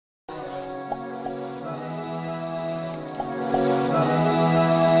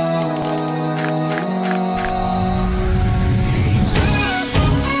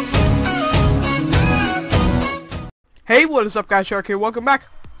What is up, guys? Shark here. Welcome back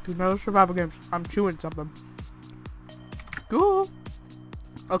to another survival games. I'm chewing something. Cool.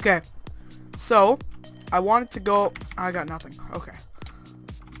 Okay. So, I wanted to go... I got nothing. Okay.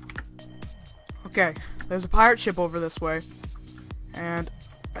 Okay. There's a pirate ship over this way. And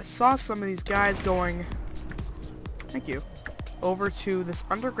I saw some of these guys going... Thank you. Over to this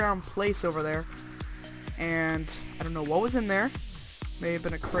underground place over there. And I don't know what was in there. May have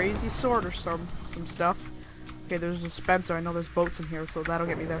been a crazy sword or some stuff. Okay, there's a dispenser. I know there's boats in here, so that'll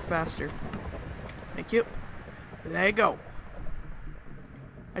get me there faster. Thank you. There you go.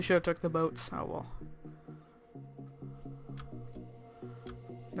 I should have took the boats. Oh well.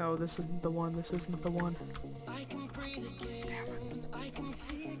 No, this isn't the one. This isn't the one.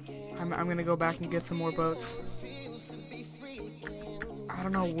 Damn it. I'm gonna go back and get some more boats. I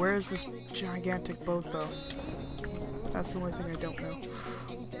don't know, where is this gigantic boat though? That's the only thing I don't know.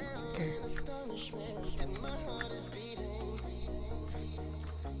 Okay.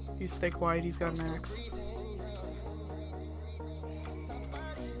 You stay quiet, he's got an axe.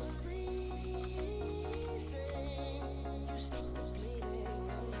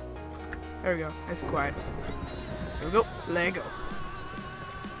 There we go, nice and quiet. Here we go, Lego.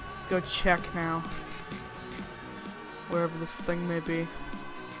 Let's go check now. Wherever this thing may be.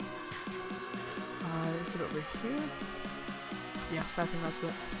 Is it over here? Yes, I think that's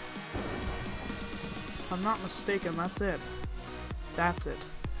it. If I'm not mistaken, that's it. That's it.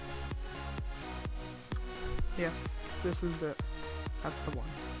 Yes, this is it. That's the one.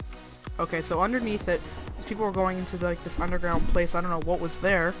 Okay, so underneath it, these people were going into like this underground place. I don't know what was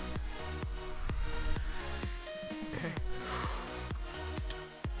there. Okay.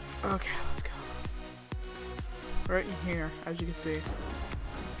 Okay, let's go. Right in here, as you can see.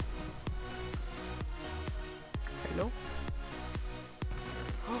 Hello?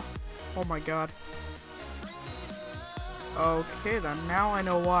 Oh my god. Okay then, now I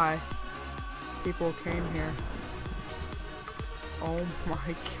know why people came here. Oh my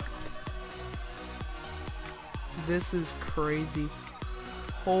god. This is crazy.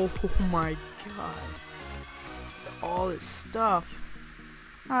 Oh my god. All this stuff.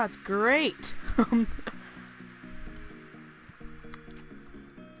 That's great.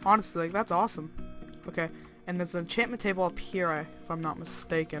 Honestly, like, that's awesome. Okay, and there's an enchantment table up here, if I'm not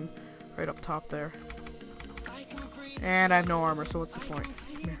mistaken. Right up top there. And I have no armor, so what's the point?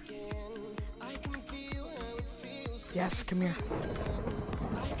 Come here. Yes, come here.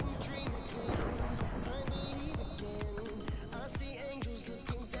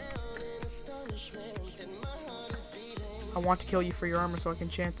 I want to kill you for your armor so I can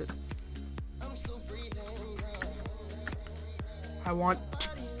chant it. I want to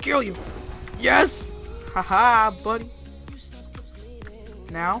kill you. Yes! Haha, buddy.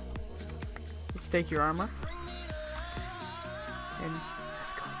 Now, let's take your armor. And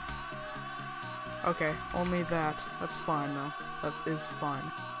let's go. Okay, only that. That's fine though. That is fine.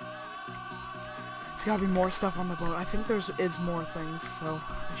 There's gotta be more stuff on the boat. I think there is more things, so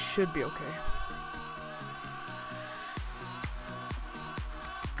I should be okay.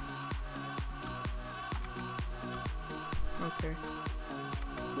 Okay.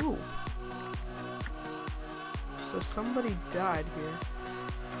 Ooh. So somebody died here.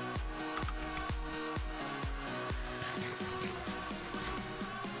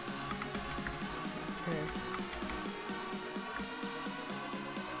 Okay.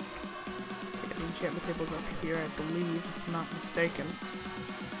 The enchantment table's up here, I believe, if I'm not mistaken.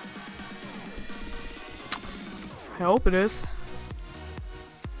 I hope it is.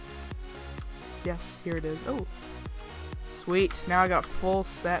 Yes, here it is. Oh. Sweet. Now I got a full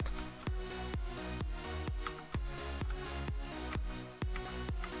set.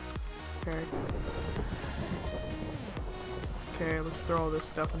 Okay. Okay, let's throw all this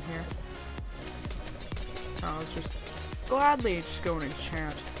stuff in here. Oh, let's just gladly just go and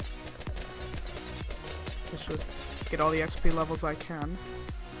enchant. Let's just get all the XP levels I can.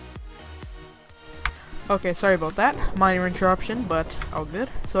 Okay, sorry about that. Minor interruption, but all good.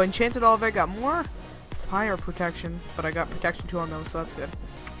 So I enchanted all of it, got more fire protection, but I got protection 2 on those, so that's good.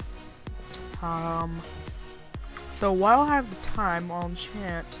 So while I have the time, I'll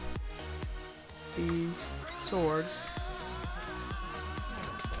enchant these swords.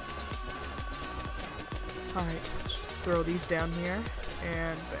 Alright, let's just throw these down here,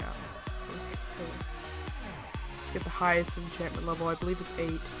 and bam. Okay. Let's get the highest enchantment level. I believe it's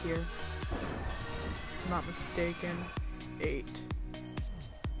 8 here. If I'm not mistaken, it's 8.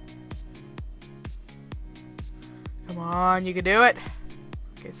 Come on, you can do it!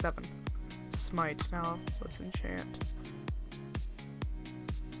 Okay, 7. Smite. Now, let's enchant.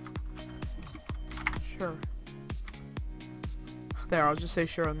 Sure. There, I'll just say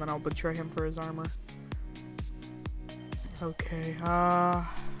sure, and then I'll betray him for his armor. Okay,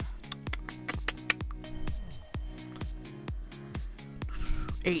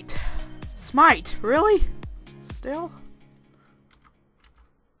 8. Smite, really? Still?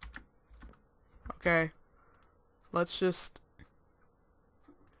 Okay. Let's just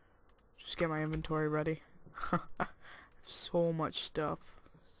get my inventory ready. So much stuff.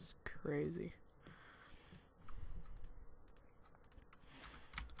 It's crazy.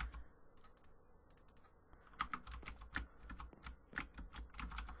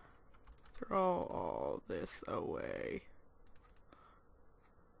 Throw all this away.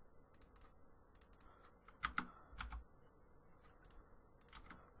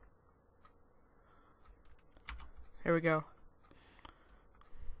 Here we go.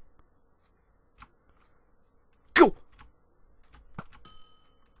 Go!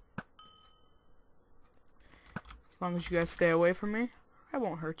 As long as you guys stay away from me, I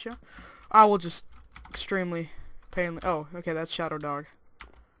won't hurt you. I will just extremely painfully. Oh, okay, that's Shadow Dog.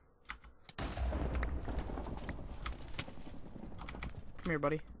 Come here,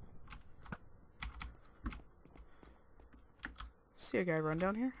 buddy. See a guy run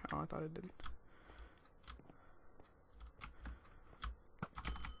down here? Oh, I thought it didn't.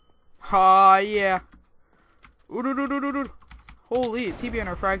 Ah, yeah. Ooh-doo-doo-doo-doo-doo. Holy,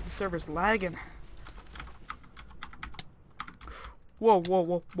 TBNR frags, the server's lagging. Whoa, whoa,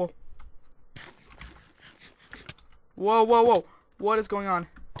 whoa, whoa. Whoa, whoa, whoa. What is going on?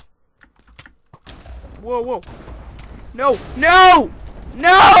 Whoa, whoa. No, no!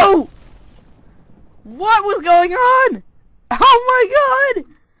 No! What was going on? Oh my god!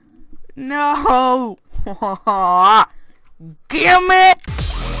 No! Damn it!